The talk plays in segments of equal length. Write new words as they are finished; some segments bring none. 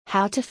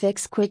How to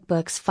fix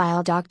QuickBooks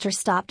File Doctor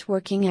stopped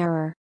working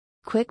error.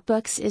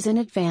 QuickBooks is an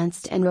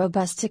advanced and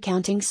robust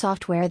accounting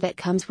software that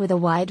comes with a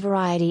wide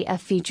variety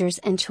of features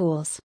and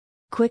tools.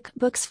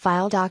 QuickBooks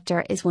File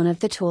Doctor is one of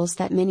the tools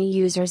that many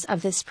users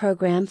of this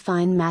program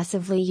find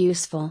massively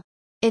useful.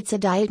 It's a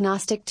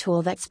diagnostic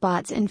tool that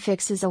spots and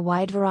fixes a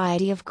wide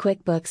variety of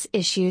QuickBooks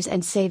issues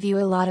and save you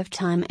a lot of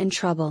time and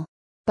trouble.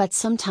 But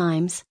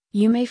sometimes,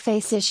 you may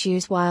face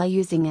issues while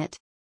using it.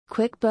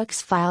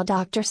 QuickBooks File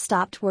Doctor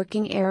stopped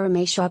working error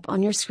may show up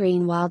on your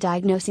screen while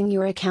diagnosing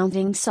your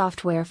accounting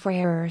software for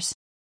errors.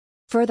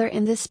 Further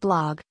in this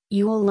blog,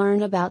 you will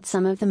learn about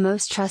some of the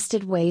most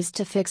trusted ways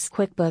to fix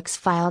QuickBooks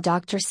File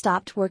Doctor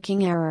stopped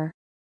working error.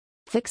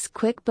 Fix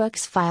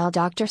QuickBooks File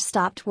Doctor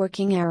stopped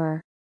working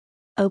error.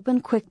 Open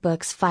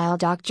QuickBooks File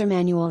Doctor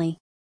manually.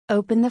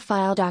 Open the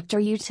File Doctor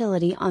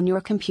utility on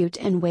your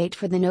computer and wait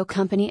for the No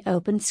Company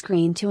Open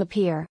screen to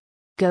appear.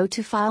 Go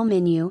to File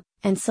menu,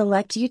 and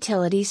select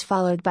Utilities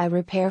followed by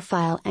Repair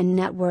File and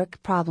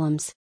Network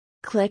Problems.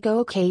 Click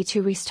OK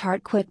to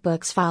restart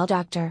QuickBooks File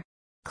Doctor.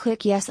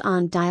 Click Yes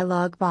on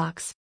dialog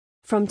box.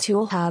 From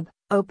Tool Hub,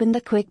 open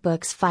the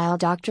QuickBooks File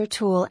Doctor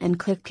tool and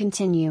click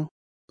Continue.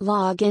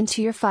 Log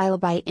into your file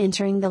by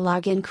entering the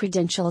login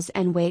credentials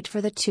and wait for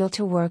the tool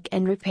to work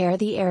and repair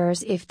the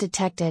errors if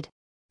detected.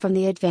 From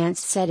the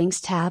Advanced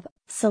Settings tab,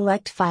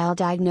 select File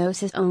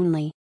Diagnosis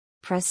Only.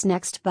 Press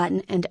Next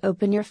button and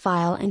open your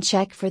file and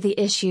check for the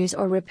issues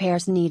or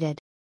repairs needed.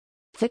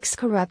 Fix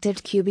corrupted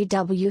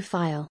QBW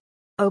file.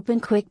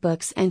 Open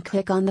QuickBooks and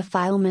click on the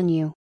File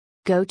menu.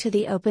 Go to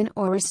the Open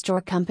or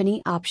Restore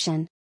Company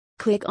option.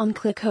 Click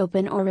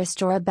Open or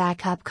Restore a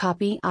Backup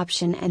Copy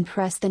option and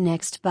press the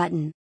Next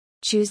button.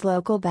 Choose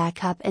Local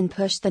Backup and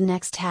push the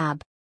Next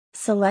tab.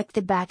 Select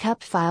the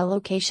backup file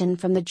location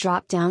from the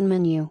drop-down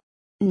menu.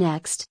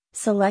 Next,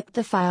 select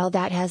the file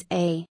that has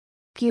a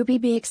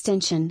QBB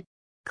extension.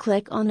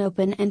 Click on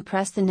Open and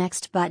press the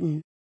Next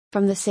button.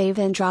 From the Save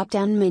and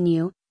drop-down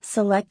menu,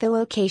 select the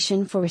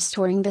location for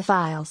restoring the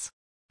files.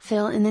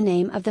 Fill in the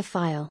name of the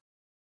file.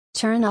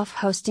 Turn off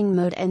hosting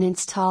mode and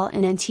install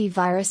an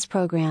antivirus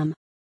program.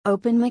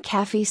 Open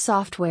McAfee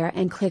software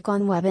and click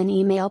on Web and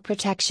Email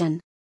Protection.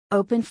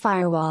 Open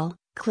Firewall,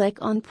 click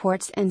on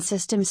Ports and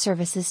System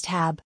Services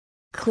tab.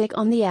 Click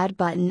on the Add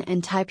button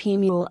and type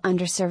EMUL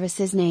under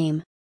Services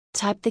name.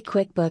 Type the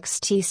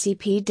QuickBooks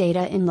TCP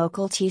data in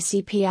local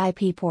TCP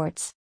IP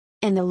ports.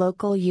 In the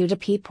local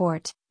UDP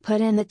port, put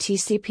in the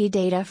TCP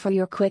data for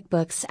your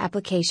QuickBooks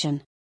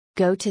application.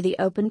 Go to the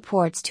Open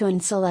ports to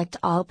unselect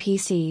all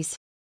PCs.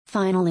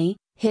 Finally,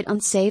 hit on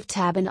Save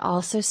tab and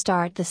also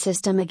start the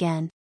system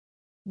again.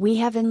 We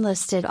have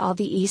enlisted all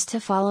the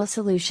easy-to-follow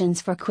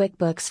solutions for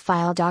QuickBooks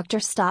File Doctor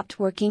stopped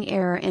working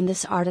error in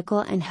this article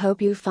and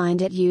hope you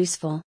find it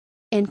useful.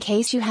 In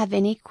case you have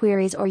any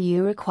queries or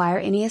you require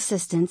any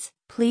assistance,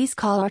 please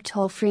call our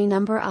toll-free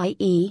number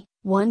i.e.,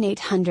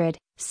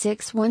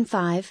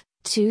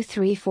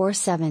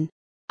 1-800-615-2347.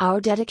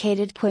 Our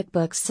dedicated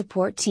QuickBooks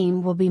support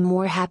team will be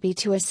more happy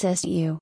to assist you.